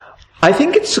I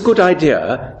think it's a good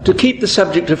idea to keep the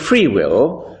subject of free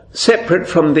will separate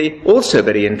from the also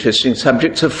very interesting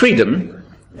subjects of freedom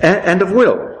and of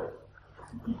will.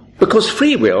 Because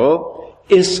free will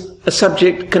is a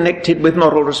subject connected with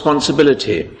moral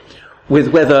responsibility, with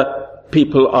whether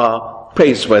people are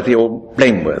praiseworthy or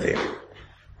blameworthy.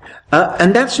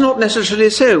 And that's not necessarily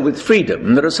so with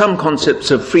freedom. There are some concepts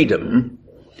of freedom,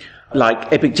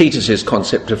 like Epictetus'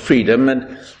 concept of freedom,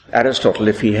 and Aristotle,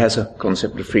 if he has a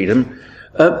concept of freedom.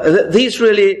 These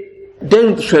really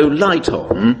don't throw light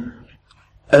on,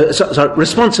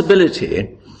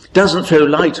 responsibility doesn't throw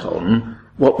light on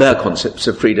what their concepts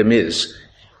of freedom is.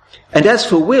 And as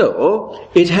for will,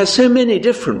 it has so many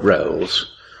different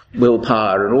roles,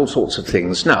 willpower and all sorts of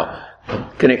things. Now,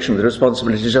 connection with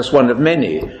responsibility is just one of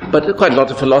many, but quite a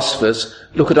lot of philosophers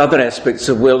look at other aspects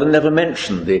of will and never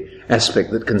mention the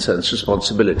aspect that concerns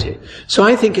responsibility. So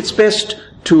I think it's best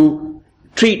to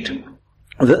treat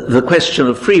the question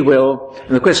of free will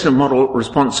and the question of moral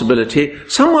responsibility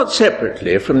somewhat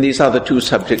separately from these other two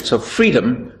subjects of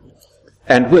freedom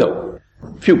and will.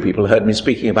 Few people heard me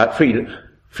speaking about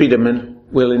freedom and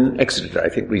will in Exeter, I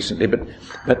think, recently, but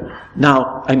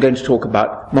now I'm going to talk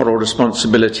about moral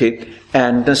responsibility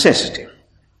and necessity.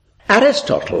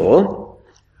 Aristotle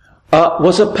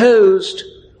was opposed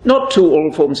not to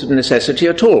all forms of necessity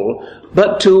at all,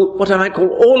 but to what I might call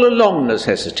all-along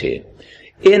necessity.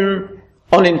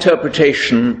 On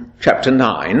Interpretation, chapter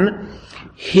 9,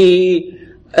 he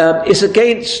is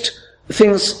against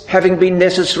things having been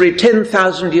necessary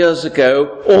 10,000 years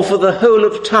ago or for the whole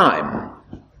of time.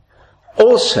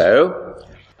 Also,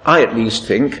 I at least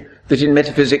think that in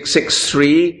Metaphysics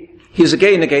 6.3, he's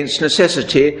again against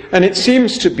necessity, and it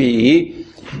seems to be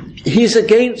he's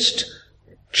against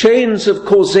chains of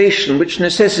causation which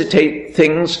necessitate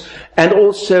things and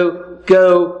also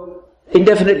go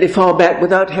indefinitely far back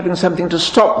without having something to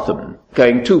stop them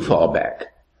going too far back.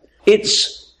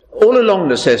 It's all-along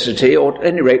necessity, or at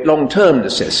any rate long-term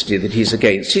necessity, that he's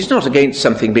against. He's not against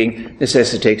something being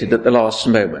necessitated at the last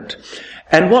moment.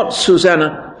 And what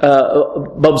Susanna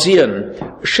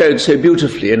Bobzian showed so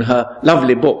beautifully in her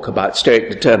lovely book about Stoic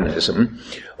determinism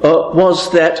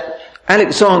was that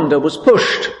Alexander was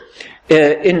pushed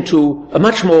into a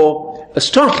much more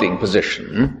startling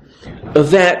position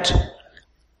that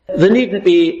there needn't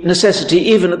be necessity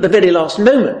even at the very last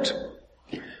moment,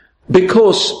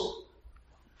 because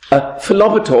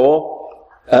Philopator,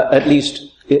 at least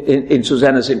in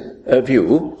Susanna's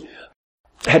view,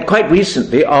 had quite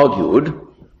recently argued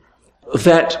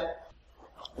that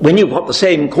when you've got the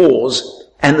same cause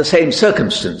and the same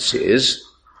circumstances,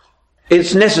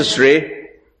 it's necessary,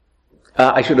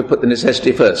 I should have put the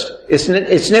necessity first, it's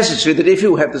necessary that if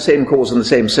you have the same cause and the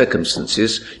same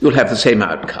circumstances, you'll have the same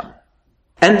outcome.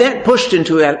 And that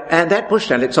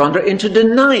pushed Alexander into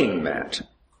denying that.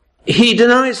 He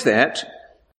denies that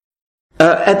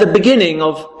at the beginning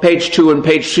of page 2 and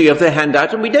page 3 of the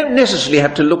handout, and we don't necessarily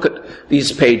have to look at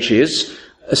these pages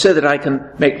so that I can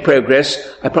make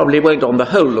progress. I probably won't on the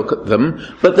whole look at them,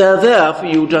 but they're there for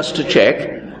you just to check,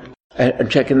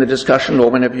 and check in the discussion or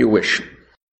whenever you wish.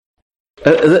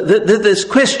 This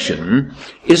question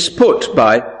is put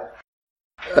by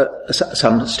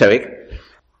some Stoic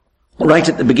right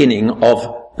at the beginning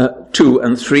of 2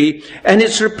 and 3, and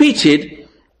it's repeated,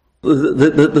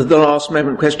 the last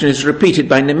moment question is repeated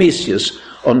by Nemesius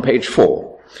on page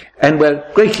 4. And we're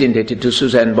greatly indebted to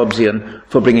Suzanne Bobzian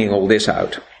for bringing all this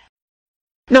out.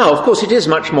 Now, of course, it is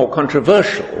much more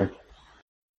controversial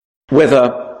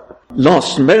whether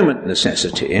last moment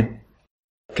necessity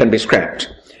can be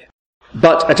scrapped.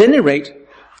 But at any rate,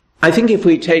 I think if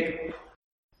we take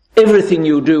everything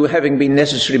you do having been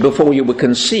necessary before you were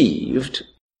conceived,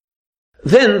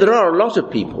 then there are a lot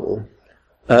of people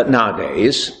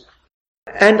nowadays,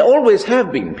 and always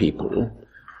have been people,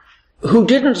 who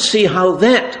didn't see how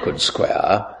that could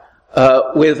square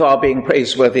with our being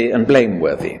praiseworthy and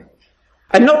blameworthy.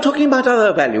 I'm not talking about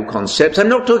other value concepts. I'm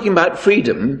not talking about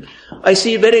freedom. I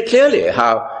see very clearly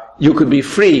how you could be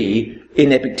free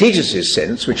in Epictetus'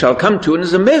 sense, which I'll come to, and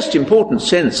is the most important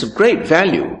sense of great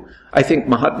value. I think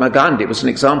Mahatma Gandhi was an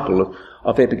example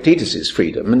of Epictetus'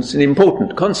 freedom, and it's an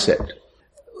important concept.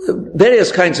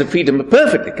 Various kinds of freedom are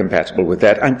perfectly compatible with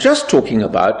that. I'm just talking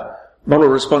about moral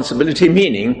responsibility,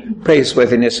 meaning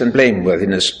praiseworthiness and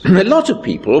blameworthiness. A lot of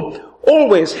people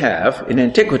always have, in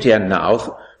antiquity and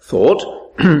now, thought,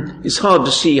 it's hard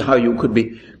to see how you could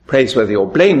be praiseworthy or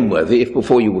blameworthy if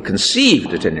before you were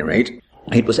conceived, at any rate,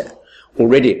 it was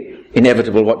already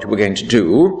inevitable what you were going to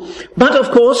do. But,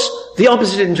 of course, the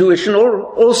opposite intuition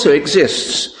also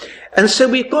exists. And so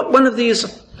we've got one of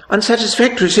these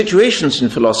unsatisfactory situations in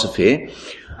philosophy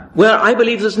where I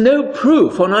believe there's no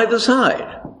proof on either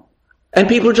side. And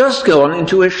people just go on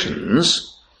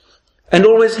intuitions, and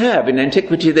always have. In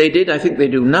antiquity they did, I think they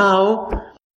do now.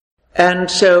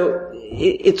 And so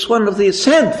it's one of the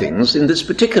sad things in this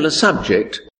particular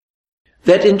subject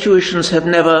that intuitions have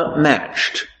never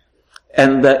matched,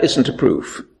 and there isn't a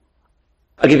proof.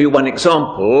 I'll give you one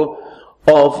example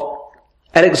of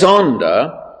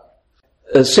Alexander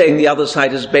saying the other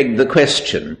side has begged the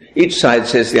question. Each side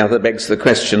says the other begs the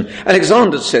question.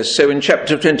 Alexander says so in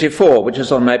chapter 24, which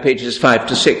is on my pages 5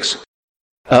 to 6.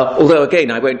 Although,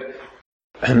 again, I won't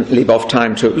leave off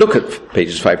time to look at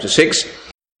pages 5 to 6.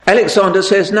 Alexander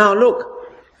says, now look,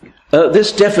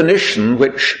 this definition,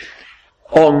 which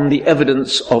on the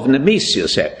evidence of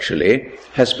Nemesius, actually,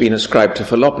 has been ascribed to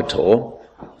Philopator,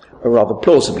 rather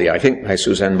plausibly, I think, by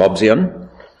Suzanne Bobzian,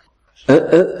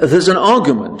 there's an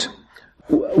argument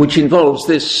which involves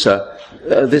this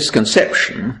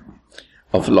conception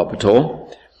of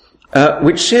Philopator,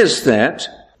 which says that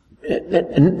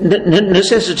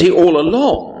necessity all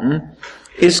along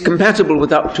is compatible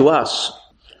with up to us,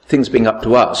 things being up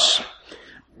to us,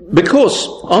 because,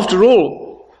 after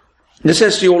all,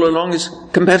 necessity all along is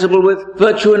compatible with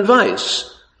virtue and vice.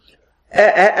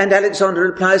 And Alexander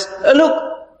replies,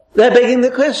 look, they're begging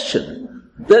the question.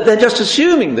 They're just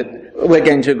assuming that we're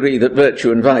going to agree that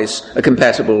virtue and vice are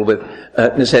compatible with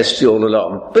necessity all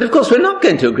along. But of course we're not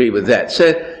going to agree with that.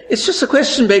 So it's just a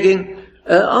question begging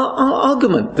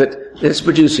argument that it's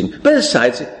producing. Both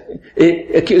sides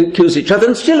accuse each other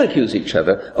and still accuse each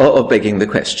other of begging the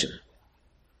question.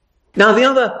 Now the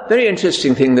other very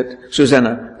interesting thing that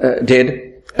Susanna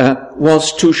did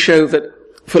was to show that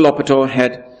Philopator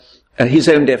had his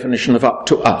own definition of up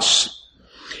to us.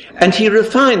 And he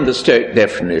refined the Stoic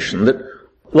definition that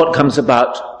what comes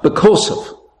about because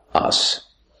of us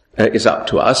is up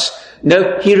to us.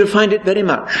 No, he refined it very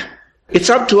much. It's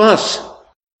up to us,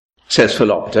 says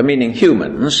Philopator, meaning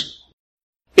humans,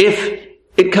 if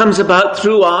it comes about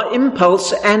through our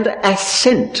impulse and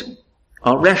assent,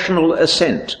 our rational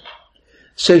assent.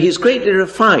 So he's greatly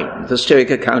refined the Stoic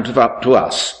account of up to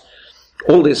us.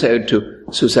 All this owed to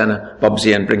Susanna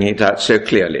Bobzian bringing it out so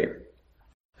clearly.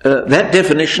 That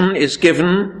definition is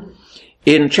given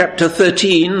in chapter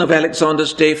 13 of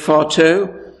Alexander's De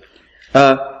Fato.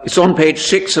 It's on page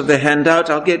 6 of the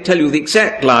handout. I'll tell you the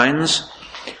exact lines,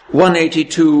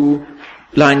 182,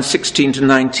 lines 16 to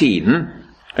 19,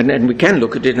 and then we can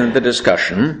look at it in the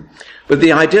discussion. But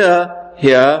the idea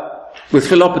here, with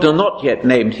Philopator not yet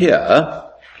named here,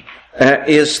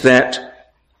 is that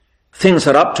things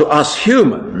are up to us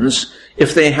humans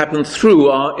if they happen through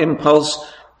our impulse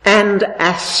and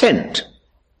assent.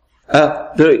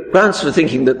 The grounds for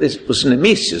thinking that this was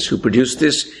Nemesius who produced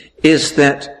this is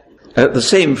that the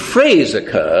same phrase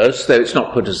occurs, though it's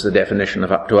not put as the definition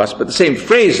of up to us, but the same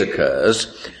phrase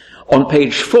occurs on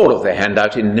page 4 of the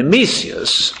handout in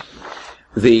Nemesius,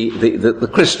 the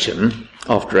Christian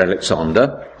after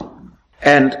Alexander,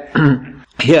 and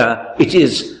here it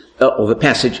is, or the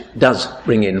passage does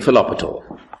bring in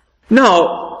Philopator.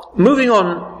 Now, moving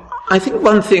on, I think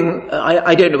one thing,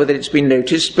 I don't know whether it's been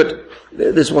noticed, but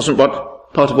this wasn't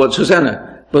part of what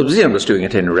Susanna Bobzian was doing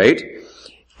at any rate,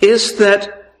 is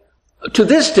that to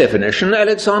this definition,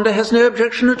 Alexander has no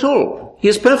objection at all. He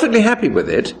is perfectly happy with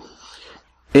it.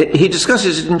 He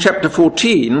discusses it in chapter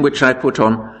 14, which I put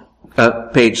on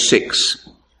page 6.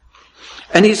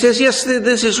 And he says, yes,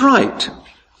 this is right.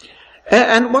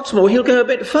 And what's more, he'll go a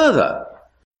bit further.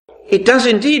 It does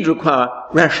indeed require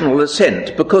rational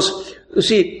assent, because, you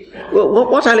see,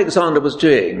 what Alexander was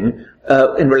doing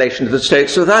in relation to the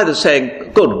Stoics was either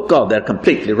saying, good God, they're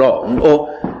completely wrong, or,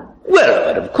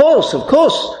 well, of course,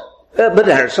 but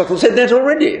Aristotle said that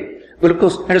already. Well, of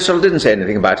course, Aristotle didn't say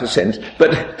anything about assent,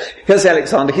 but here's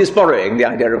Alexander, he's borrowing the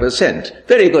idea of assent.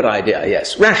 Very good idea,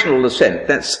 yes. Rational assent,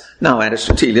 that's now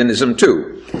Aristotelianism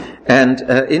too. And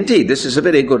indeed, this is a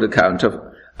very good account of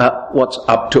what's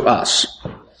up to us.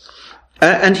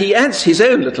 And he adds his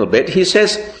own little bit. He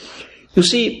says, you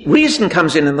see, reason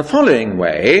comes in the following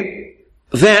way,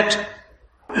 that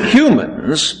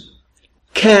humans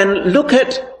can look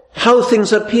at how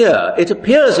things appear. It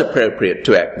appears appropriate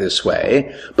to act this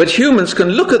way, but humans can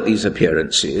look at these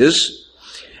appearances,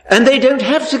 and they don't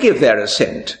have to give their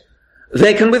assent.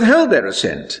 They can withhold their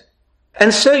assent.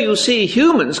 And so you see,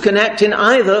 humans can act in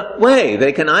either way.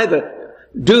 They can either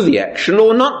do the action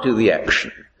or not do the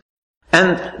action.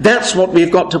 And that's what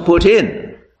we've got to put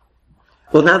in.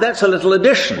 Well, now that's a little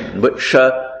addition, which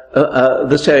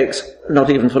the Stoics, not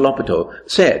even Philopator,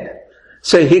 said.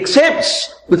 So he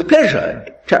accepts, with pleasure,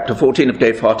 chapter 14 of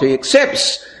De Fato, he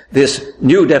accepts this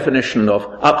new definition of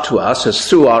up to us as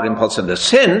through our impulse and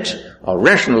assent, our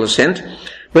rational assent,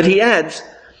 but he adds,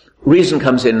 reason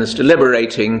comes in as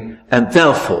deliberating and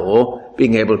therefore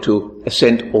being able to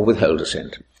assent or withhold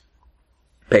assent.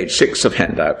 Page 6 of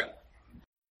handout.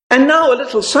 And now a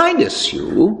little side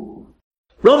issue,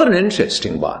 rather an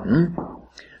interesting one.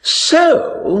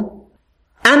 So,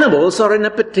 animals are in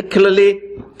a particularly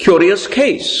curious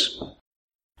case,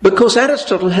 because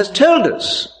Aristotle has told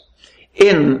us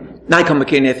in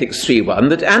Nicomachean Ethics 3.1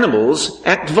 that animals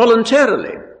act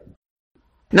voluntarily.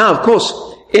 Now, of course,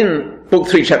 in Book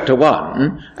 3, Chapter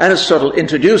 1, Aristotle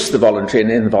introduced the voluntary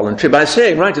and involuntary by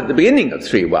saying right at the beginning of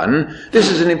 3.1, this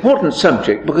is an important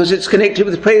subject because it's connected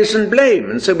with praise and blame,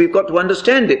 and so we've got to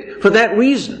understand it for that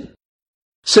reason.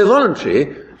 So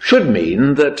voluntary should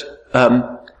mean that,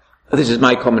 this is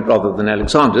my comment rather than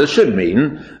Alexander's, should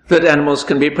mean that animals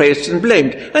can be praised and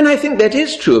blamed. And I think that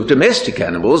is true of domestic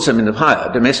animals, of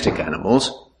higher domestic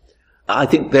animals. I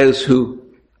think those who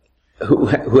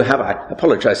have, I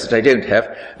apologize that I don't have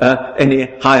any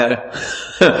higher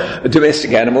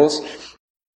domestic animals,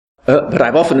 but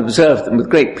I've often observed them with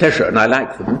great pleasure and I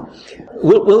like them,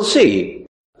 will see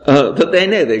that they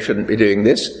know they shouldn't be doing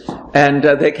this, and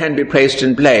they can be praised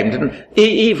and blamed. And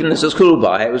even as a schoolboy,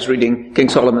 I was reading King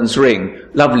Solomon's Ring,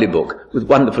 lovely book, with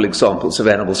wonderful examples of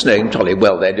animals knowing jolly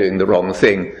well they're doing the wrong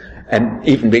thing, and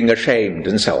even being ashamed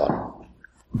and so on.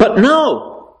 But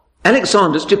now,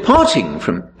 Alexander's departing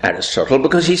from Aristotle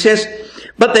because he says,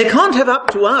 but they can't have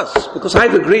up to us, because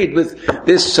I've agreed with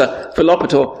this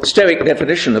Philopator Stoic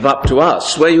definition of up to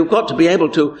us, where you've got to be able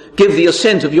to give the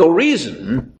assent of your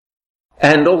reason,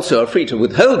 and also are free to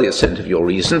withhold the assent of your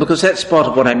reason, because that's part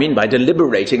of what I mean by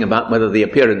deliberating about whether the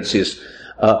appearances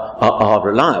are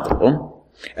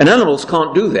reliable. And animals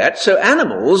can't do that, so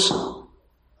animals,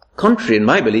 contrary in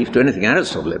my belief to anything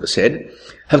Aristotle ever said,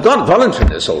 have got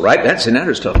voluntariness, all right, that's in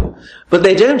Aristotle, but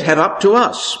they don't have up to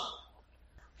us.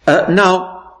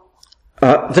 Now,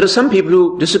 there are some people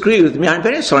who disagree with me. I'm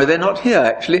very sorry they're not here,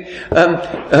 actually,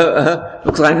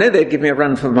 because I know they'd give me a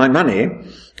run for my money,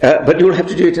 but you'll have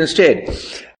to do it instead.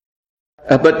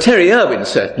 But Terry Irwin,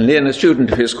 certainly, and a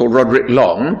student of his called Roderick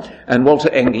Long, and Walter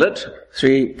Englert,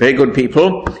 three very good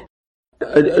people,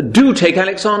 do take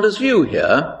Alexander's view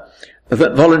here,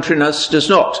 that voluntariness does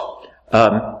not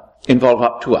involve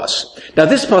up to us. Now,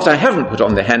 this part I haven't put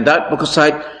on the handout because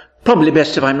I'd probably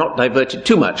best if I'm not diverted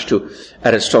too much to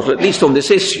Aristotle, at least on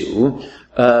this issue,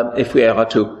 if we are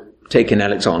to take in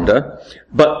Alexander.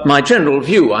 But my general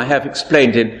view I have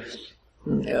explained in,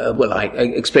 I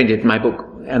explained it in my book,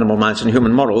 Animal Minds and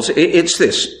Human Morals. It's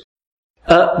this.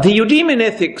 The Eudemian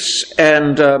Ethics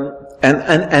and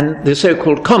the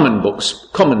so-called common books,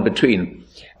 common between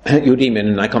Eudemian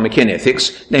and Nicomachean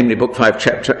Ethics, namely Book 5,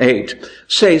 Chapter 8,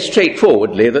 say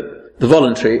straightforwardly that the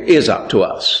voluntary is up to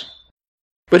us.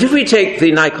 But if we take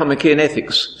the Nicomachean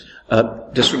Ethics,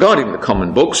 disregarding the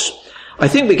common books, I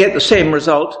think we get the same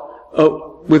result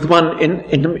with one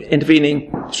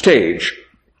intervening stage.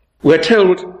 We're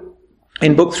told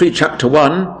in Book 3, Chapter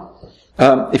 1,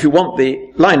 if you want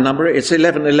the line number, it's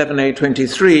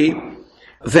 1111a23,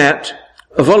 that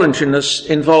voluntariness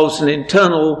involves an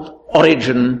internal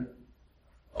origin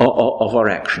of our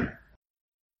action.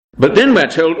 But then we're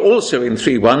told also in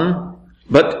 3.1,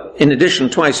 but in addition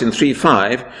twice in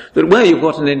 3.5, that where you've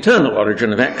got an internal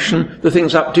origin of action, the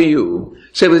thing's up to you.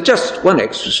 So with just one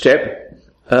extra step,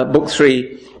 Book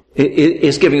 3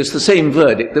 is giving us the same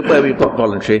verdict that where we've got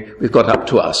voluntary, we've got up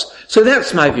to us. So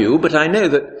that's my view, but I know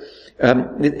that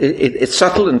it's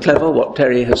subtle and clever what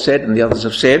Terry has said and the others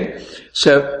have said,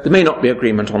 so there may not be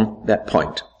agreement on that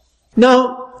point.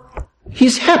 Now,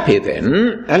 he's happy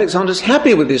then, Alexander's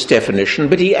happy with this definition,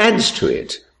 but he adds to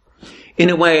it in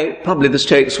a way probably the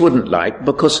Stoics wouldn't like,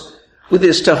 because with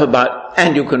this stuff about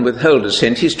and you can withhold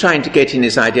assent, he's trying to get in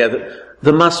his idea that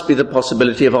there must be the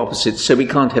possibility of opposites, so we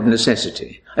can't have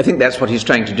necessity. I think that's what he's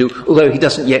trying to do, although he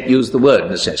doesn't yet use the word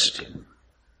necessity.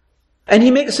 And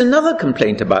he makes another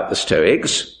complaint about the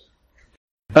Stoics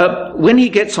when he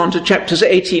gets on to chapters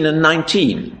 18 and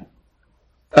 19.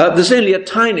 There's only a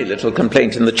tiny little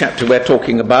complaint in the chapter we're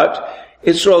talking about.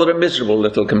 It's rather a miserable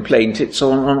little complaint. It's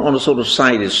on a sort of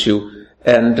side issue,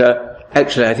 and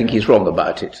actually I think he's wrong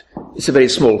about it. It's a very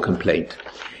small complaint.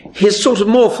 His sort of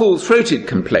more full-throated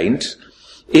complaint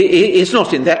is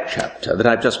not in that chapter that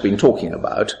I've just been talking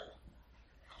about,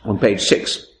 on page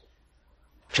 6,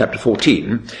 chapter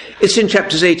 14. It's in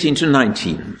chapters 18 to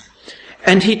 19.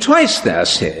 And he twice there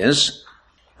says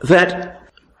that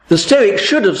the Stoics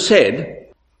should have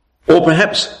said, or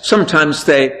perhaps sometimes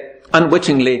they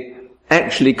unwittingly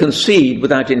actually concede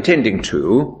without intending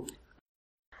to,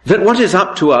 that what is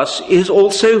up to us is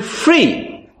also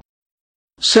free.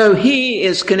 So he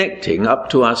is connecting up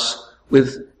to us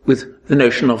with the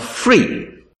notion of free.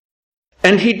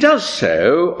 And he does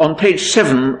so on page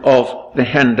 7 of the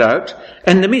handout,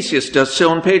 and Nemesius does so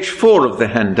on page 4 of the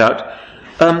handout.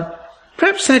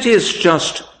 Perhaps that is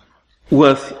just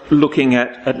worth looking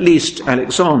at least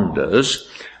Alexander's.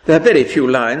 There are very few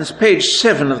lines, page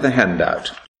 7 of the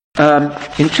handout.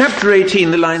 In chapter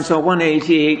 18, the lines are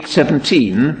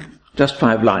 188:17, just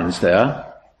 5 lines there.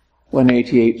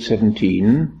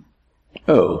 188:17.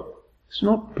 Oh, it's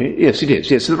not, yes, it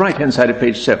is. Yes, the right-hand side of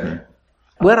page 7.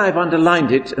 Where I've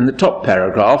underlined it in the top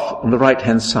paragraph on the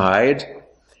right-hand side,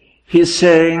 he's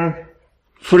saying,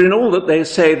 for in all that they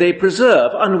say, they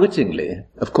preserve, unwittingly,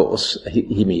 of course,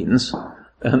 he means,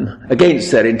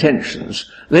 against their intentions,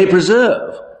 they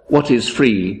preserve what is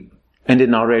free and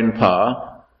in our own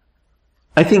power.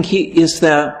 I think he is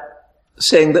there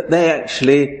saying that they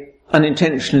actually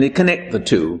unintentionally connect the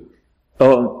two.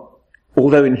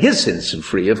 Although in his sense of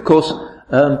free, of course,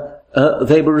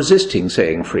 they were resisting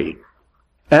saying free.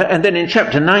 And then in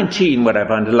chapter 19, where I've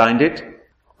underlined it,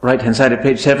 right-hand side of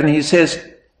page 7, he says,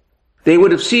 they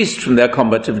would have ceased from their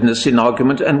combativeness in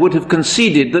argument and would have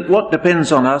conceded that what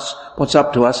depends on us, what's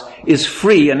up to us, is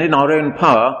free and in our own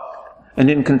power and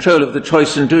in control of the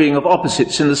choice and doing of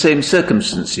opposites in the same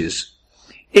circumstances,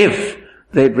 if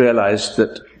they'd realized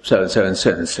that so-and-so and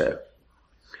so-and-so.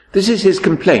 This is his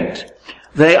complaint.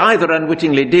 They either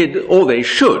unwittingly did, or they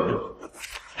should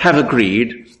have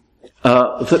agreed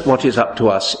that what is up to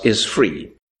us is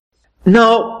free.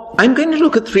 Now, I'm going to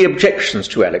look at 3 objections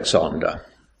to Alexander.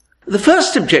 The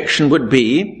first objection would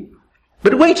be,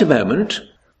 but wait a moment,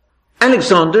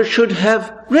 Alexander should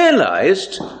have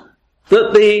realized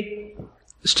that the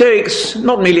Stoics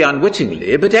not merely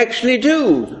unwittingly, but actually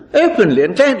do openly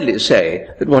and gladly say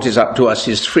that what is up to us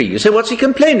is free. So what's he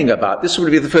complaining about? This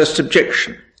would be the first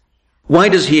objection. Why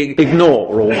does he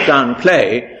ignore or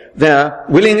downplay their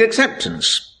willing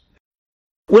acceptance?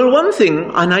 Well, one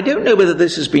thing, and I don't know whether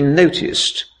this has been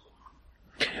noticed,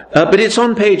 but it's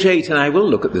on page 8, and I will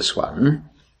look at this one,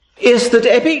 is that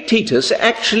Epictetus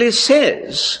actually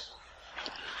says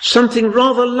something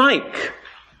rather like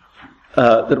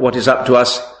that what is up to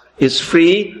us is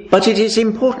free, but it is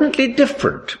importantly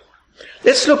different.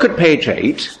 Let's look at page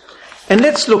 8, and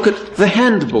let's look at the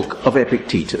handbook of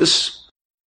Epictetus.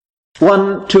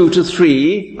 1, 2 to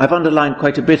 3, I've underlined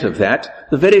quite a bit of that,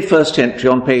 the very first entry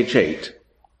on page 8.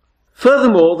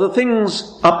 Furthermore, the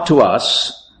things up to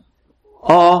us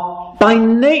are by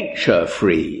nature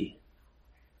free.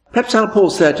 Perhaps I'll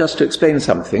pause there just to explain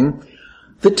something.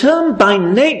 The term by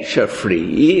nature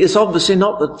free is obviously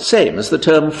not the same as the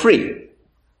term free.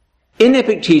 In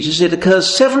Epictetus it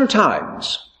occurs 7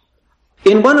 times.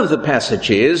 In one of the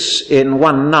passages, in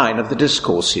 1:9 of the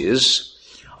Discourses,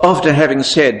 after having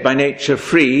said by nature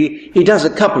free, he does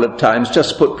a couple of times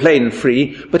just put plain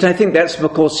free, but I think that's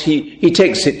because he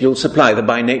takes it, you'll supply the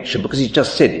by nature, because he's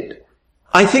just said it.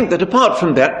 I think that apart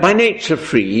from that, by nature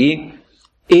free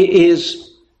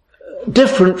is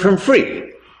different from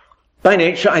free. By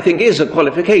nature, I think, is a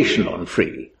qualification on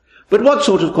free. But what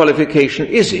sort of qualification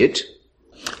is it?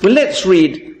 Well, let's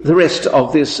read the rest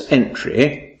of this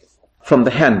entry from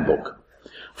the handbook.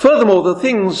 Furthermore, the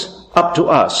things up to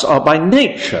us are by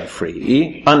nature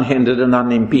free, unhindered and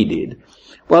unimpeded,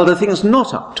 while the things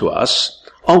not up to us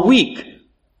are weak,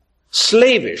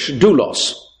 slavish,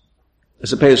 doulos,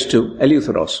 as opposed to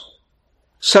eleutheros,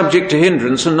 subject to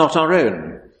hindrance and not our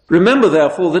own. Remember,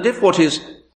 therefore, that if what is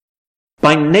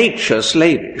by nature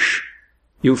slavish,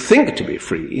 you think to be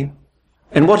free,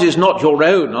 and what is not your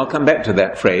own, I'll come back to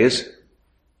that phrase,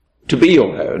 to be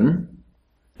your own,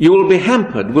 you will be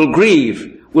hampered, will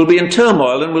grieve, will be in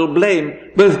turmoil, and will blame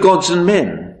both gods and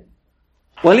men.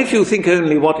 While if you think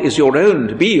only what is your own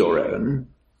to be your own,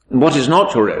 and what is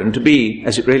not your own to be,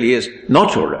 as it really is,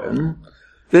 not your own,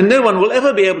 then no one will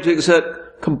ever be able to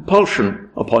exert compulsion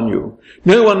upon you.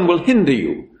 No one will hinder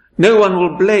you. No one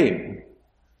will blame.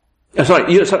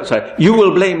 You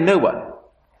will blame no one.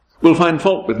 Will find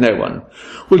fault with no one.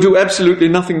 Will do absolutely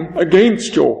nothing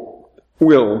against your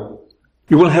will.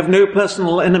 You will have no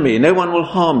personal enemy. No one will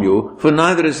harm you, for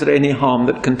neither is there any harm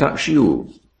that can touch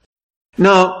you.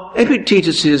 Now,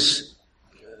 Epictetus's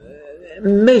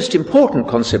most important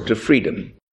concept of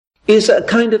freedom is a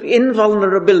kind of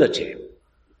invulnerability.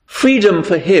 Freedom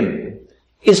for him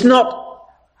is not,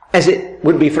 as it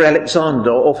would be for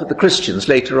Alexander or for the Christians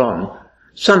later on,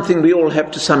 something we all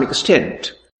have to some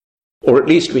extent, or at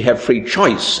least we have free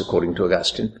choice, according to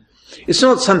Augustine. It's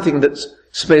not something that's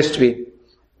supposed to be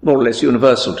more or less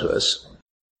universal to us.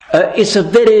 It's a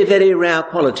very, very rare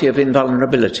quality of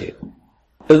invulnerability.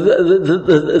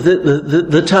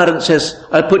 The tyrant says,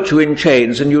 I'll put you in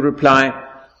chains, and you reply,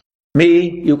 Me,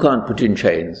 you can't put in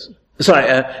chains.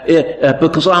 Sorry,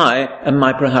 because I am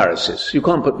my praharesis. You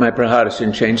can't put my praharesis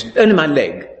in chains. Only my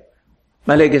leg.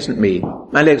 My leg isn't me.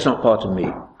 My leg's not part of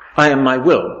me. I am my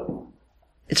will.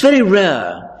 It's very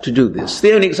rare to do this.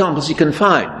 The only examples you can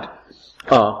find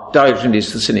are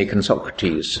Diogenes the Cynic and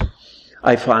Socrates.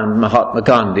 I found Mahatma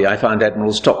Gandhi. I found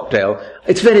Admiral Stockdale.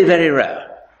 It's very, very rare.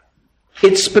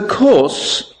 It's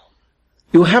because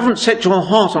you haven't set your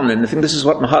heart on anything. This is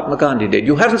what Mahatma Gandhi did.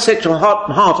 You haven't set your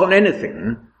heart on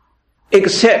anything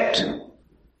except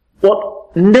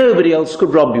what nobody else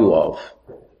could rob you of.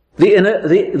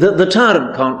 The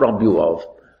tyrant can't rob you of,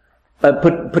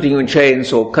 putting you in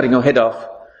chains or cutting your head off,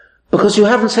 because you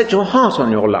haven't set your heart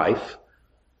on your life.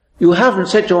 You haven't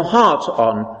set your heart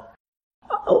on...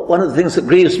 One of the things that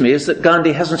grieves me is that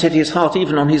Gandhi hasn't set his heart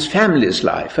even on his family's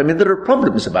life. I mean, there are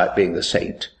problems about being a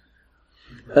saint.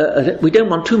 We don't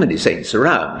want too many saints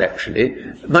around, actually.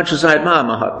 Much as I admire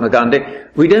Mahatma Gandhi,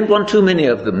 we don't want too many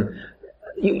of them.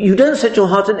 You don't set your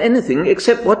heart on anything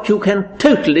except what you can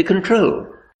totally control.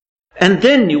 And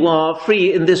then you are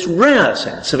free in this rare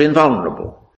sense of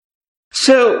invulnerable.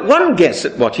 So one guess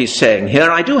at what he's saying here.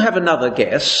 I do have another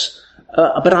guess,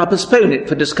 but I'll postpone it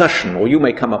for discussion, or you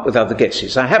may come up with other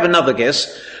guesses. I have another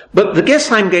guess, but the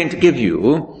guess I'm going to give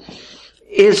you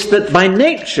is that by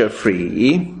nature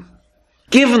free,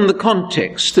 given the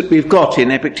context that we've got in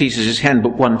Epictetus'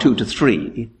 Handbook 1,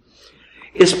 2-3,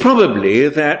 is probably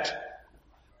that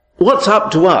what's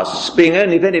up to us being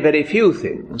only very, very few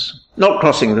things, not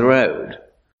crossing the road,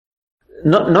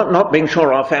 not being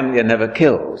sure our family are never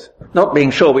killed, not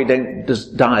being sure we don't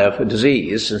die of a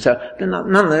disease, and so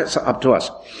none of that's up to us.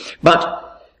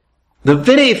 But the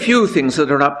very few things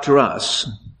that are up to us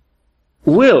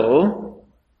will,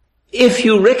 if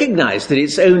you recognize that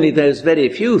it's only those very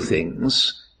few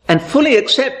things, and fully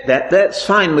accept that, that's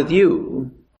fine with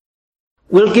you,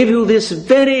 will give you this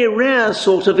very rare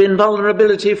sort of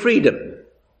invulnerability freedom.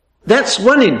 That's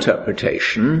one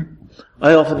interpretation.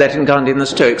 I offered that in Gandhi and the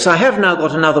Stoics. I have now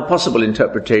got another possible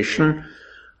interpretation,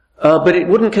 but it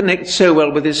wouldn't connect so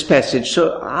well with this passage,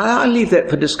 so I'll leave that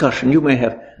for discussion. You may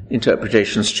have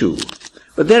interpretations too.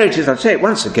 But there it is. I'll say it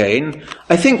once again.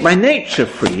 I think by nature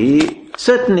free,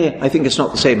 certainly I think it's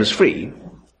not the same as free.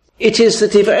 It is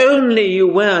that if only you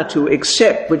were to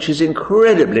accept, which is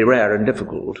incredibly rare and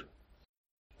difficult,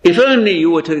 if only you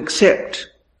were to accept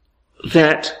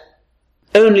that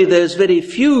only those very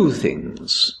few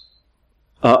things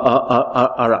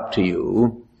are up to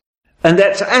you, and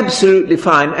that's absolutely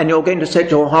fine, and you're going to set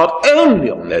your heart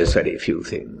only on those very few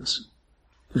things,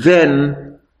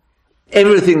 then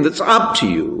everything that's up to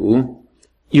you,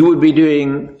 you would be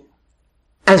doing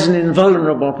as an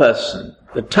invulnerable person.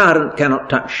 The tyrant cannot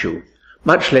touch you,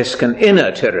 much less can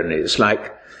inner tyrannies,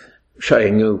 like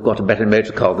showing you've got a better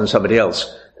motor car than somebody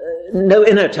else. No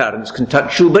inner tyrants can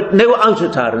touch you, but no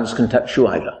outer tyrants can touch you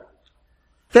either.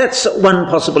 That's one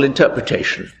possible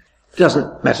interpretation. It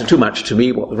doesn't matter too much to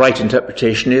me what the right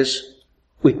interpretation is.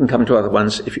 We can come to other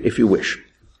ones if you wish.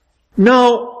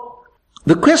 Now,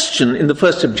 the question in the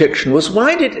first objection was,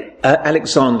 why did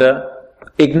Alexander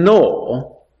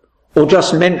ignore, or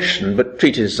just mention, but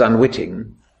treat it as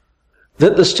unwitting,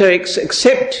 that the Stoics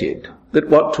accepted that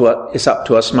what is up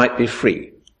to us might be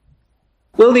free?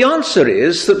 Well, the answer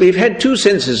is that we've had two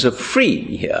senses of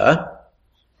free here,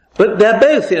 but they're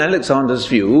both, in Alexander's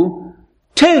view,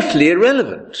 totally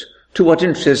irrelevant to what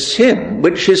interests him,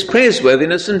 which is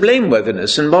praiseworthiness and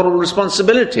blameworthiness and moral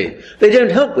responsibility. They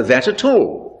don't help with that at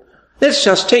all. Let's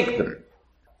just take them.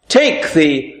 Take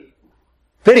the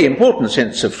very important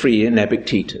sense of free in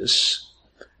Epictetus,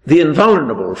 the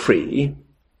invulnerable free.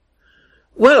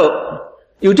 Well,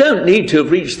 you don't need to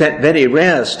have reached that very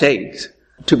rare state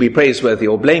to be praiseworthy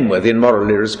or blameworthy and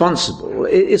morally responsible.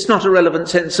 It's not a relevant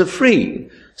sense of free.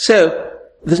 So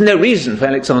there's no reason for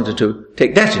Alexander to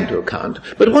take that into account.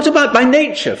 But what about by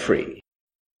nature free?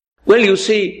 Well, you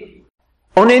see,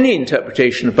 on any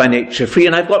interpretation of by nature free,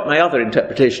 and I've got my other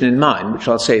interpretation in mind, which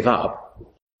I'll save up,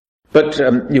 but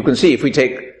you can see if we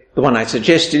take the one I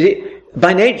suggested,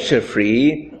 by nature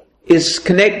free is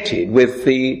connected with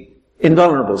the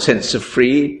invulnerable sense of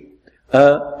free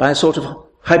by a sort of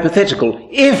hypothetical.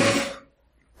 If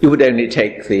you would only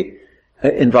take the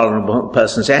invulnerable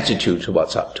person's attitude to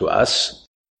what's up to us,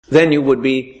 then you would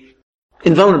be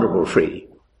invulnerable free.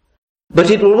 But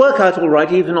it will work out all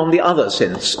right even on the other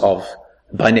sense of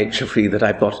by nature free that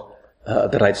I've got,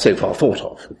 that I've so far thought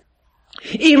of.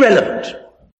 Irrelevant.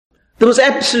 There was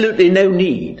absolutely no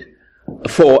need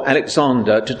for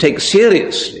Alexander to take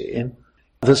seriously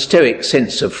the Stoic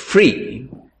sense of free,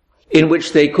 in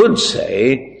which they could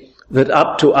say that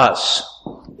up to us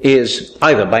is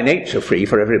either by nature free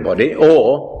for everybody,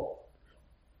 or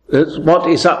what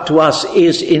is up to us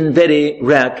is in very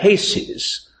rare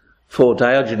cases, for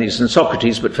Diogenes and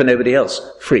Socrates, but for nobody else,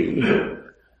 free.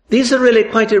 These are really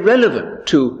quite irrelevant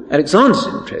to Alexander's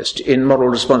interest in moral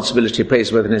responsibility,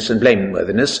 praiseworthiness, and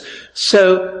blameworthiness,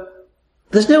 so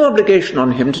there's no obligation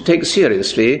on him to take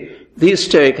seriously these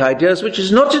Stoic ideas, which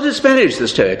is not to disparage the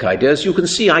Stoic ideas. You can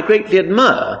see I greatly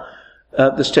admire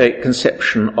the Stoic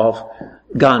conception of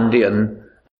Gandhian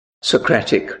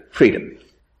Socratic freedom.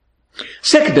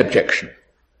 Second objection.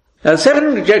 The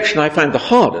second objection I find the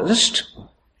hardest.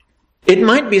 It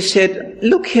might be said,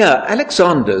 look here,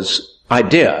 Alexander's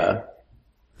idea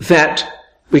that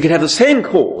we could have the same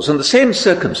cause and the same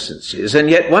circumstances, and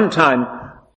yet one time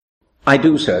I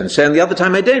do so-and-so, and the other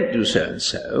time I don't do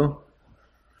so-and-so,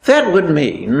 that would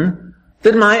mean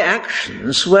that my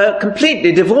actions were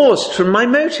completely divorced from my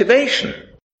motivation.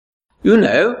 You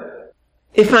know,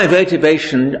 if my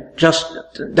motivation just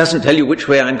doesn't tell you which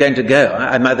way I'm going to go,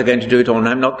 I'm either going to do it or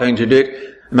I'm not going to do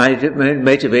it, my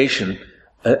motivation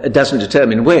doesn't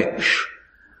determine which,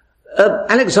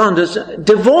 Alexander's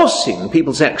divorcing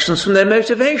people's actions from their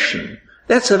motivation.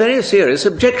 That's a very serious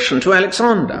objection to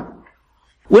Alexander.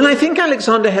 Well, I think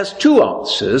Alexander has two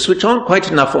answers, which aren't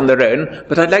quite enough on their own,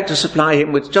 but I'd like to supply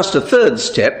him with just a third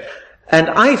step, and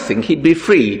I think he'd be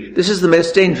free. This is the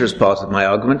most dangerous part of my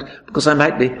argument, because I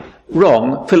might be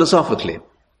wrong philosophically.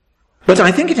 But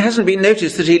I think it hasn't been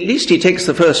noticed that at least he takes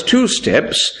the first two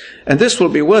steps, and this will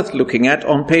be worth looking at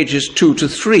on pages 2 to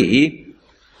 3,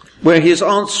 where he is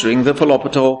answering the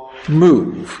Philopator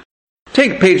move.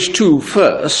 Take page 2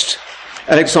 first,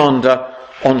 Alexander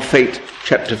on Fate,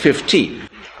 chapter 15.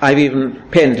 I've even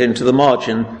penned into the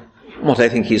margin what I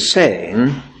think he's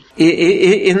saying.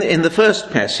 In the first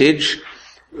passage,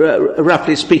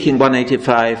 roughly speaking,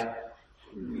 185,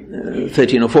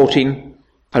 13 or 14,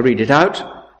 I read it out.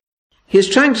 He's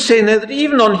trying to say now that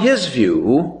even on his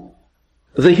view,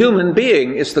 the human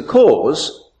being is the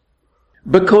cause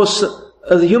because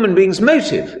the human being's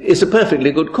motive is a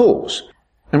perfectly good cause.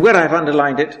 And where I've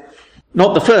underlined it,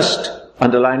 not the first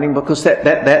underlining, because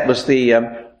that was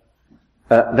the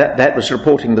that was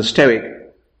reporting the Stoic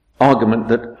argument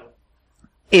that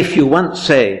if you once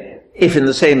say, if in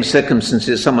the same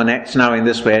circumstances someone acts now in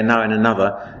this way and now in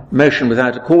another, motion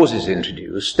without a cause is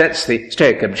introduced, that's the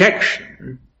Stoic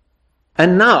objection.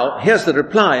 And now, here's the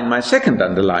reply in my second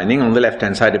underlining on the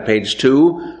left-hand side of page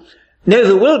 2. No,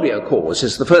 there will be a cause,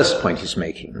 is the first point he's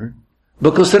making,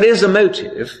 because there is a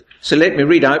motive. So let me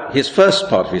read out his first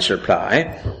part of his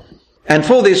reply. And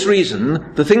for this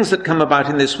reason, the things that come about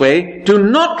in this way do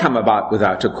not come about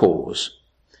without a cause,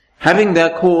 having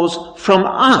their cause from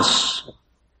us.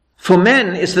 For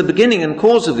man is the beginning and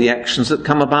cause of the actions that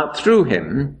come about through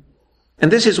him,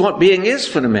 and this is what being is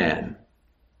for a man,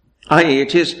 i.e.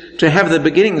 it is to have the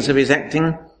beginnings of his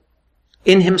acting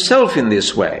in himself in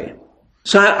this way.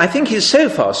 So I think he's so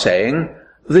far saying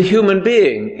the human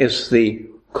being is the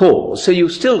cause, so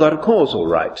you've still got a cause all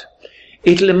right.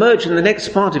 It'll emerge in the next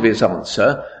part of his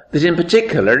answer that in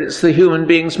particular it's the human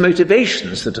being's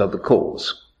motivations that are the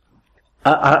cause.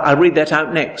 I'll read that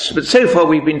out next. But so far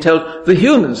we've been told the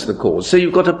human's the cause, so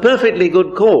you've got a perfectly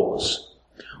good cause.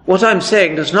 What I'm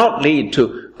saying does not lead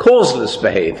to causeless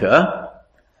behavior.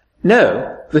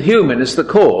 No, the human is the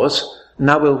cause.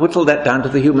 Now we'll whittle that down to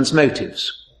the human's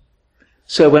motives.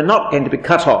 So we're not going to be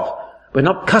cut off. We're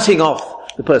not cutting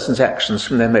off the person's actions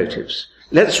from their motives.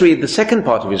 Let's read the second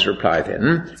part of his reply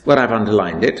then, where I've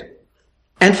underlined it.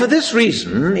 And for this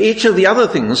reason, each of the other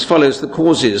things follows the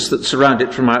causes that surround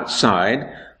it from outside,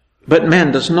 but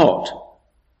man does not.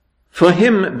 For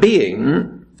him,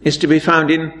 being is to be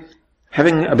found in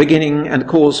having a beginning and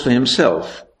cause for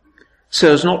himself,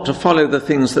 so as not to follow the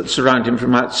things that surround him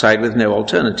from outside with no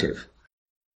alternative.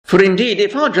 For indeed,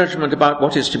 if our judgment about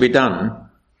what is to be done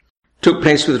took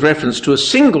place with reference to a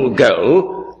single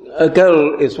goal, a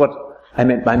goal is what I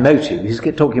meant by motive. He's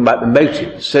talking about the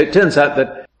motives. So it turns out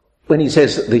that when he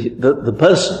says that the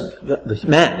person, the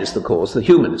man is the cause, the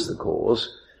human is the cause,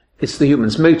 it's the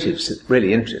human's motives that's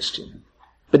really interesting.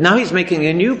 But now he's making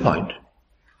a new point.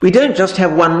 We don't just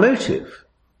have one motive.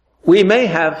 We may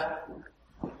have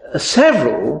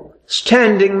several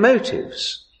standing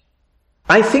motives.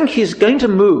 I think he's going to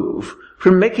move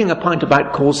from making a point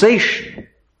about causation,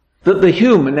 that the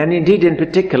human, and indeed in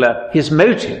particular his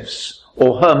motives,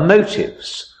 or her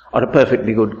motives, are a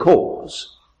perfectly good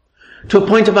cause, to a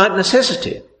point about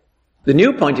necessity. The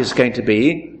new point is going to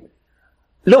be,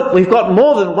 look, we've got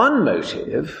more than one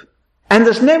motive, and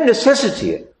there's no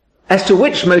necessity as to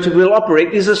which motive will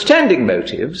operate. These are standing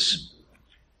motives.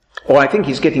 Or I think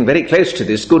he's getting very close to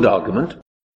this good argument.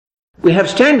 We have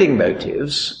standing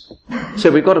motives,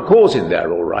 so we've got a cause in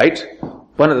there, all right.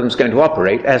 One of them's going to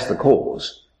operate as the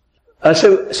cause.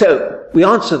 So we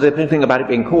answer the thing about it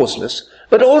being causeless,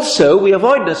 but also we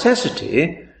avoid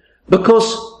necessity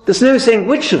because there's no saying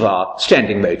which of our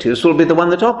standing motives will be the one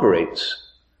that operates.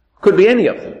 Could be any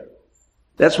of them.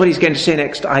 That's what he's going to say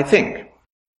next, I think.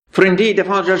 For indeed, if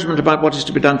our judgment about what is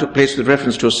to be done took place with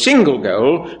reference to a single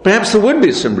goal, perhaps there would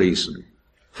be some reason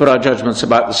for our judgments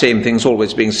about the same things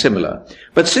always being similar.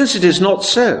 But since it is not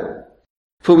so,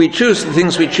 for we choose the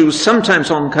things we choose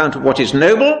sometimes on account of what is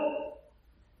noble,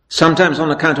 sometimes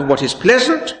on account of what is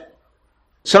pleasant,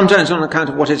 sometimes on account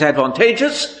of what is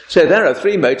advantageous, so there are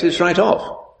three motives right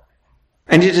off.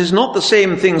 And it is not the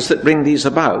same things that bring these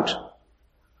about.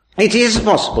 It is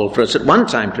possible for us at one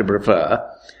time to prefer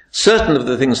certain of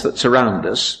the things that surround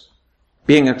us,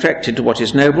 being attracted to what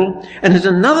is noble, and at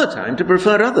another time to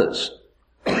prefer others,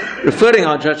 referring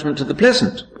our judgment to the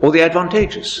pleasant or the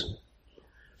advantageous.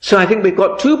 So I think we've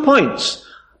got 2 points.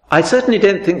 I certainly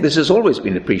don't think this has always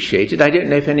been appreciated. I don't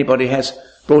know if anybody has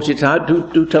brought it out.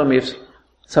 Do tell me if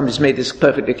somebody's made this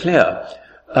perfectly clear.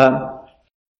 But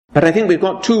I think we've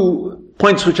got 2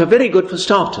 points which are very good for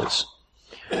starters.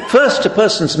 First, a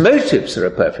person's motives are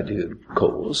a perfectly good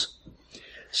cause.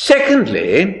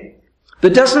 Secondly, there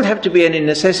doesn't have to be any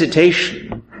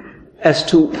necessitation as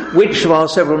to which of our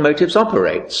several motives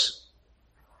operates,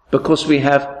 because we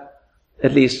have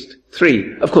at least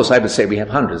 3. Of course, I would say we have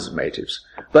hundreds of motives,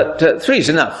 but 3 is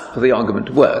enough for the argument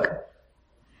to work.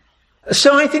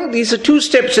 So I think these are 2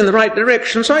 steps in the right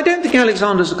direction, so I don't think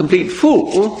Alexander's a complete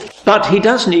fool, but he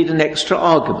does need an extra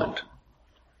argument.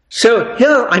 So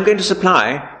here I'm going to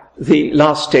supply the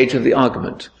last stage of the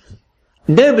argument.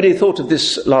 Nobody thought of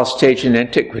this last stage in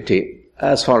antiquity,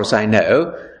 as far as I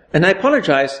know, and I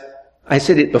apologize, I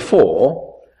said it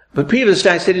before, but previously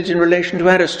I said it in relation to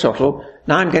Aristotle.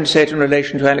 Now I'm going to say it in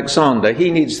relation to Alexander. He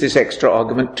needs this extra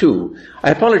argument too.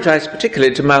 I apologize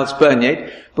particularly to Miles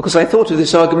Bernier, because I thought of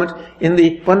this argument in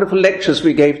the wonderful lectures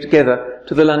we gave together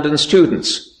to the London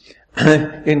students,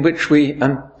 in which we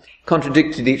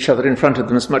contradicted each other in front of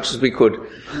them as much as we could.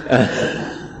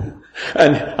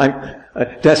 And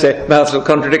I dare say Miles will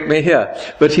contradict me here,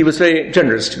 but he was very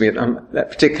generous to me on that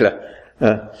particular,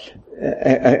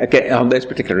 on those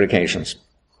particular occasions.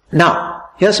 Now,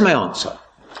 here's my answer.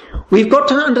 We've got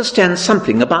to understand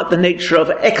something about the nature of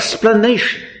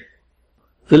explanation.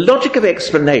 The logic of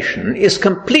explanation is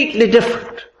completely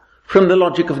different from the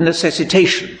logic of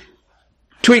necessitation.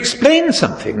 To explain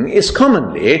something is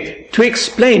commonly to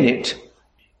explain it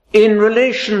in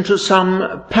relation to some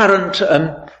apparent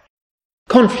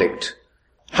conflict.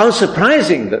 How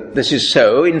surprising that this is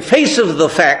so in face of the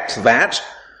fact that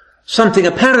something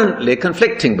apparently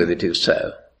conflicting with it is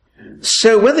so.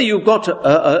 So whether you've got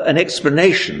an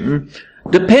explanation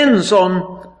depends on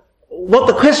what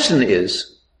the question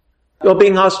is. You're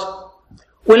being asked,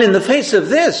 well, in the face of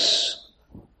this,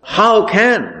 how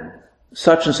can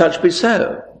such and such be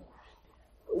so?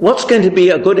 What's going to be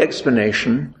a good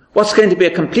explanation, what's going to be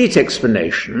a complete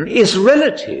explanation, is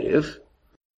relative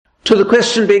to the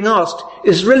question being asked,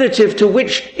 is relative to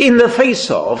which in the face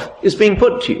of is being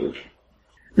put to you.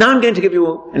 Now I'm going to give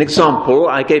you an example.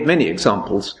 I gave many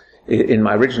examples in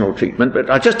my original treatment,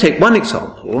 but I'll just take one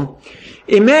example.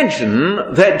 Imagine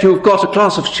that you've got a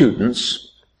class of students.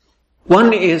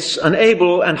 One is an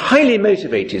able and highly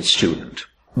motivated student,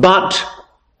 but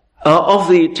of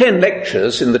the 10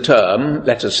 lectures in the term,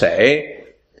 let us say,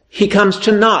 he comes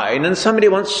to 9, and somebody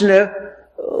wants to know,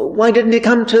 why didn't he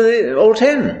come to all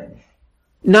 10?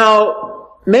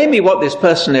 Now, maybe what this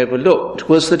person overlooked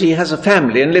was that he has a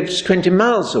family and lives 20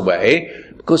 miles away,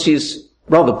 because he's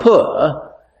rather poor,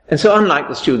 and so unlike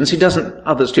other students, he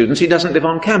doesn't live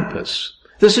on campus.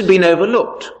 This had been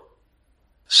overlooked.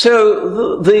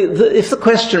 So if the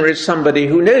questioner is somebody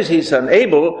who knows he's an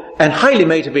able and highly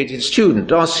motivated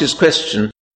student, asks his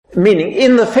question, meaning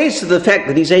in the face of the fact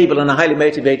that he's able and a highly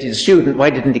motivated student, why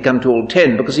didn't he come to all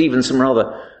 10? Because even some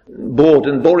rather bored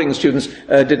and boring students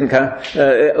came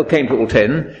to all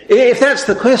 10. If that's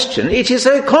the question, it is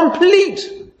a complete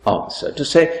answer to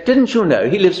say, didn't you know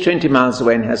he lives 20 miles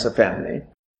away and has a family?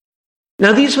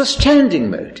 Now these were standing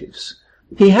motives.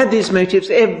 He had these motives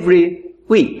every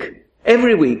week.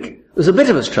 Every week. It was a bit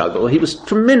of a struggle. He was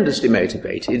tremendously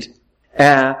motivated,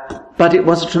 but it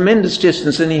was a tremendous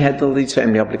distance, and he had all these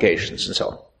family obligations and so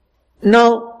on.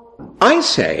 Now, I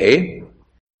say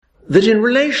that in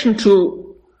relation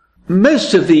to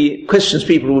most of the questions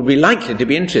people would be likely to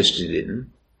be interested in,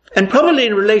 and probably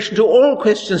in relation to all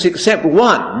questions except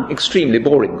one extremely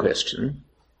boring question,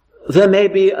 there may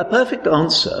be a perfect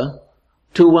answer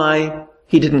to why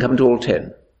he didn't come to all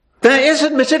 10. There is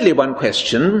admittedly one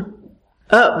question,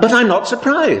 but I'm not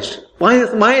surprised.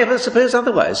 Why ever suppose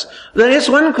otherwise? There is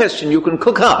one question you can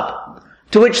cook up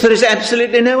to which there is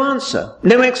absolutely no answer,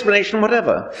 no explanation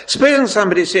whatever. Supposing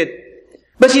somebody said,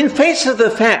 but in face of the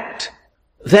fact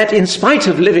that in spite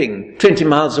of living 20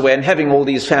 miles away and having all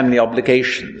these family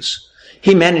obligations,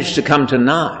 he managed to come to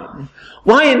 9,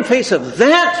 why in face of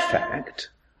that fact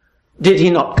did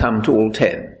he not come to all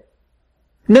 10?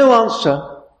 No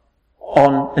answer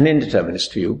on an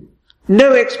indeterminist view.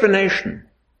 No explanation.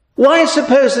 Why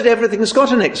suppose that everything's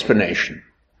got an explanation?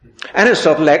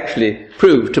 Aristotle actually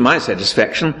proved, to my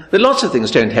satisfaction, that lots of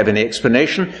things don't have any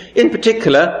explanation. In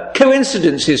particular,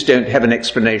 coincidences don't have an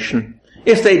explanation.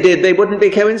 If they did, they wouldn't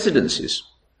be coincidences.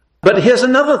 But here's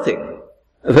another thing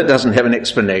that doesn't have an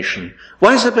explanation.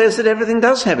 Why suppose that everything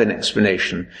does have an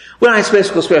explanation? Well, I suppose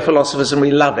because we're philosophers and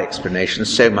we love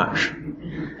explanations so much.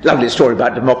 Lovely story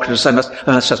about Democritus. I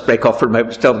must just break off for a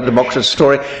moment to tell the Democritus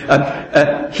story.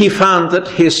 He found that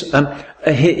his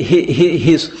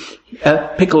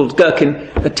pickled gherkin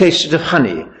tasted of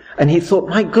honey. And he thought,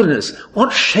 my goodness,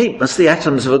 what shape must the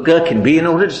atoms of a gherkin be in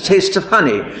order to taste of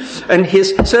honey? And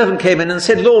his servant came in and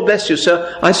said, Lord bless you,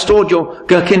 sir, I stored your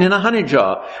gherkin in a honey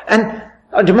jar. And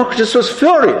Democritus was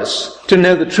furious to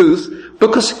know the truth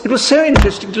because it was so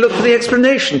interesting to look for the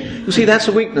explanation. You see, that's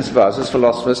a weakness of ours as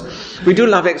philosophers. We do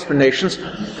love explanations,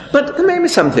 but there may be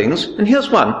some things, and here's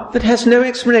one, that has no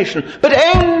explanation, but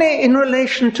only in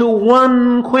relation to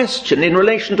one question, in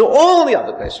relation to all the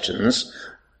other questions,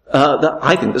 that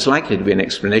I think there's likely to be an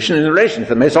explanation. In relation to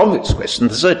the most obvious question,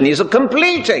 there certainly is a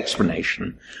complete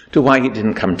explanation to why he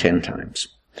didn't come 10 times.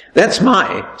 That's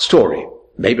my story.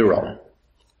 Maybe wrong.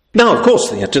 Now, of course,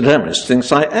 the determinist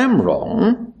thinks I am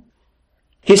wrong.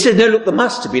 He said, no, look, there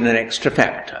must have been an extra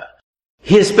factor.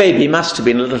 His baby must have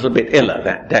been a little bit iller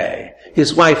that day.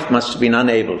 His wife must have been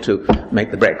unable to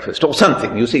make the breakfast, or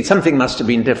something. You see, something must have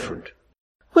been different.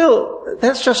 Well,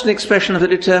 that's just an expression of a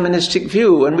deterministic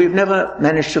view, and we've never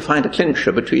managed to find a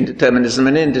clincher between determinism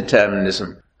and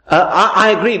indeterminism.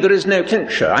 I agree there is no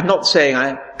clincher. I'm not saying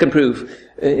I can prove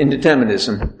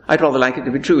indeterminism. I'd rather like it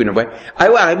to be true in a way.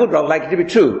 I would rather like it to be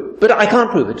true, but I can't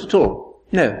prove it at all.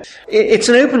 No. It's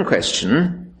an open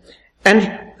question,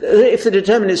 and if the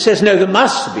determinist says, no, there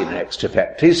must have been an extra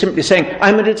factor, he's simply saying,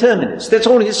 I'm a determinist. That's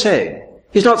all he's saying.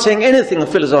 He's not saying anything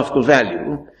of philosophical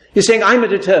value. He's saying, I'm a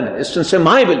determinist, and so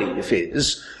my belief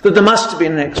is that there must have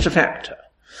been an extra factor.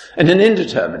 And an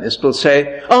indeterminist will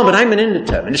say, oh, but I'm an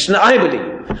indeterminist, and I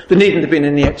believe there needn't have been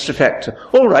any extra factor.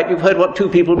 All right, you've heard what two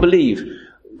people believe.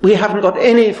 We haven't got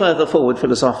any further forward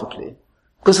philosophically,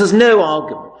 because there's no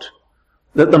argument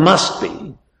that there must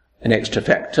be an extra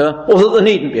factor, or that there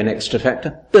needn't be an extra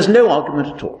factor. There's no argument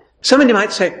at all. Somebody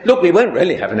might say, look, we won't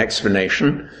really have an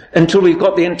explanation until we've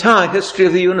got the entire history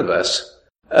of the universe.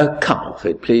 Come off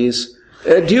it, please.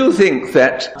 Do you think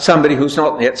that somebody who's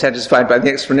not yet satisfied by the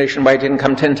explanation why it didn't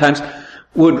come 10 times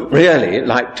would really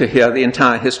like to hear the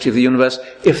entire history of the universe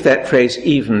if that phrase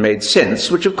even made sense,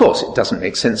 which of course it doesn't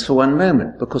make sense for one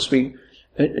moment, because we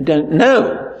don't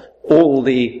know all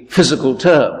the physical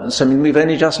terms. I mean, we've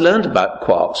only just learned about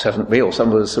quarks, haven't we? Or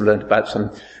some of us have learned about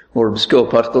some more obscure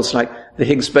particles like the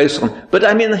Higgs boson. But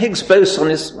I mean, the Higgs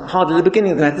boson is hardly the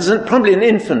beginning of that. There's probably an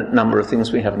infinite number of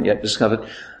things we haven't yet discovered.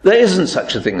 There isn't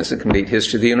such a thing as a complete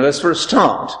history of the universe for a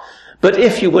start. But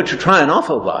if you were to try and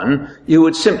offer one, you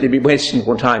would simply be wasting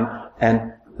your time,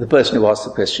 and the person who asked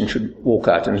the question should walk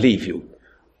out and leave you.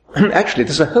 Actually,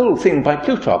 there's a whole thing by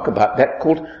Plutarch about that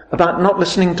called about not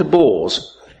listening to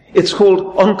bores. It's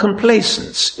called on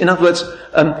complacence. In other words,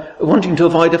 wanting to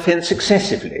avoid offence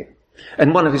excessively.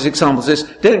 And one of his examples is,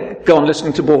 don't go on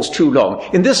listening to bores too long.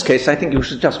 In this case, I think you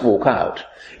should just walk out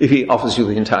if he offers you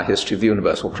the entire history of the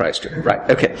universe, or tries to. Right,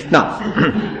 okay. Now,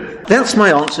 that's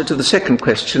my answer to the second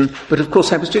question, but of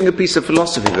course I was doing a piece of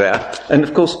philosophy there, and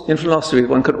of course in philosophy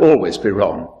one could always be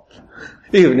wrong,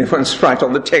 even if one's right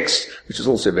on the text, which is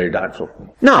also very doubtful.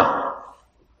 Now,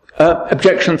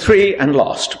 objection 3 and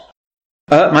last.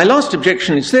 My last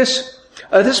objection is this.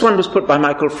 This one was put by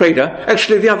Michael Frader.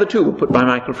 Actually, the other two were put by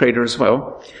Michael Frader as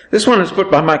well. This one was put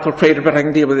by Michael Frader, but I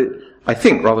can deal with it, I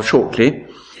think, rather shortly.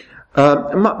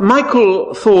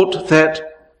 Michael thought that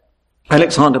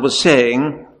Alexander was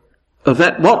saying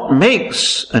that what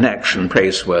makes an action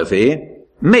praiseworthy,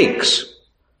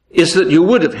 is that you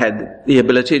would have had the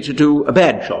ability to do a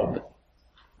bad job.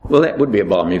 Well, that would be a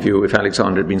balmy view if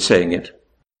Alexander had been saying it.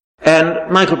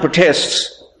 And Michael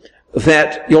protests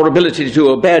that your ability to do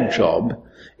a bad job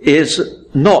is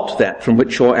not that from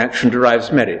which your action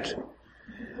derives merit.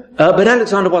 But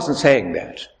Alexander wasn't saying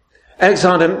that.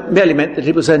 Alexander merely meant that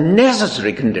it was a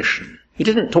necessary condition. He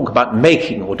didn't talk about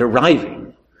making or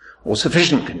deriving or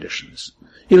sufficient conditions.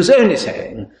 He was only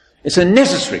saying it's a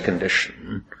necessary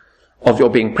condition of your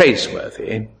being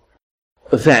praiseworthy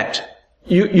that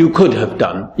you could have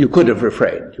done, you could have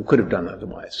refrained, you could have done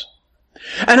otherwise.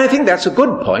 And I think that's a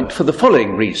good point for the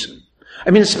following reason.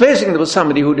 I mean, supposing there was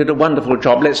somebody who did a wonderful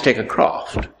job, let's take a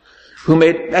craft, who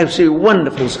made absolutely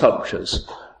wonderful sculptures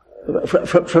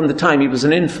from the time he was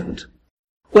an infant.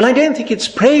 Well, I don't think it's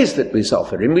praise that we'd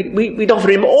offer him. We'd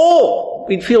offer him awe.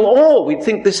 We'd feel awe. We'd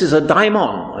think this is a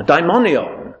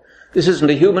daimonion. This isn't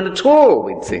a human at all,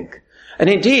 we'd think. And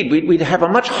indeed, we'd have a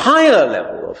much higher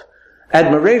level of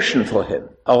admiration for him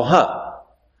or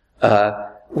her.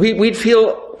 We'd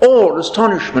feel awe,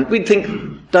 astonishment. We'd think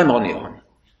daimonion.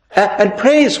 And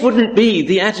praise wouldn't be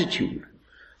the attitude.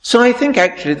 So I think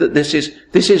actually that this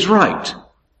is right.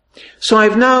 So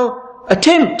I've now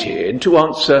attempted to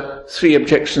answer 3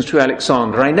 objections to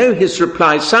Alexander. I know his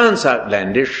reply sounds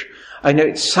outlandish. I know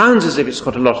it sounds as if it's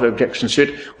got a lot of objections to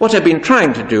it. What I've been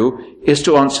trying to do is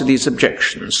to answer these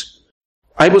objections.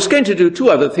 I was going to do 2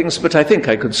 other things, but I think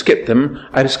I could skip them.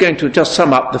 I was going to just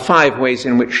sum up the 5 ways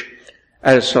in which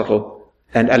Aristotle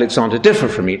and Alexander differ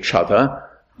from each other,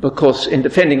 because in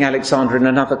defending Alexander in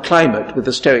another climate with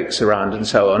the Stoics around and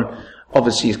so on,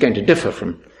 obviously he's going to differ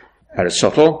from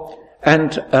Aristotle.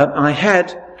 And I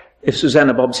had, if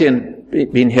Susanna Bobbsey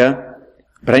had been here,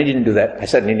 but I didn't do that. I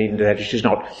certainly needn't do that if she's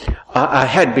not. I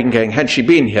had been going, had she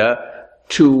been here,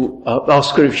 to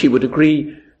ask her if she would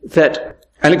agree that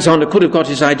Alexander could have got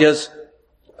his ideas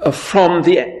from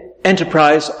the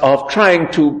enterprise of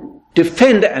trying to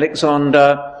defend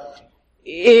Alexander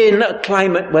in a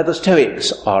climate where the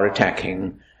Stoics are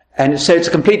attacking. And so it's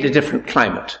a completely different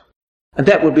climate. And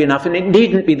that would be enough. And it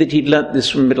needn't be that he'd learnt this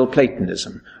from Middle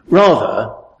Platonism.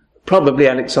 Rather, probably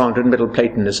Alexander and Middle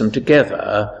Platonism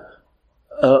together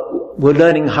were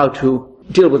learning how to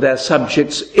deal with their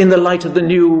subjects in the light of the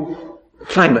new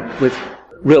climate with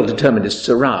real determinists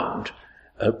around,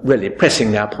 really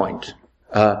pressing their point.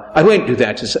 I won't do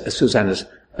that as Susanna's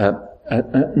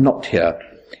not here.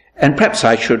 And perhaps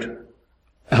I should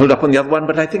hold up on the other one,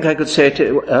 but I think I could say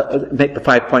it, make the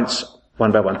 5 points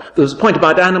one by one. There was a point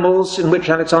about animals in which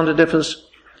Alexander differs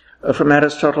from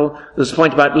Aristotle. There was a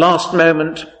point about last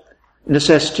moment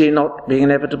necessity not being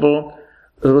inevitable.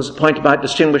 There was a point about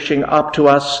distinguishing up to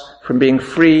us from being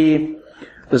free.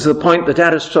 There's the point that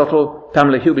Aristotle,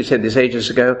 Pamela Hubie said this ages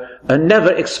ago,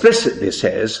 never explicitly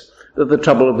says that the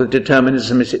trouble with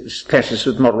determinism is it clashes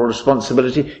with moral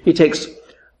responsibility. He takes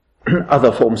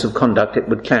other forms of conduct it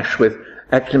would clash with.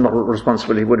 Actually, moral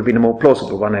responsibility would have been a more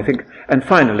plausible one, I think. And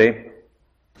finally,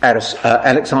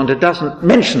 Alexander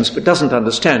mentions but doesn't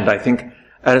understand, I think,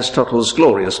 Aristotle's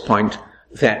glorious point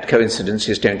that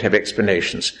coincidences don't have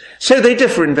explanations. So they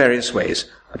differ in various ways,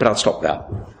 but I'll stop there.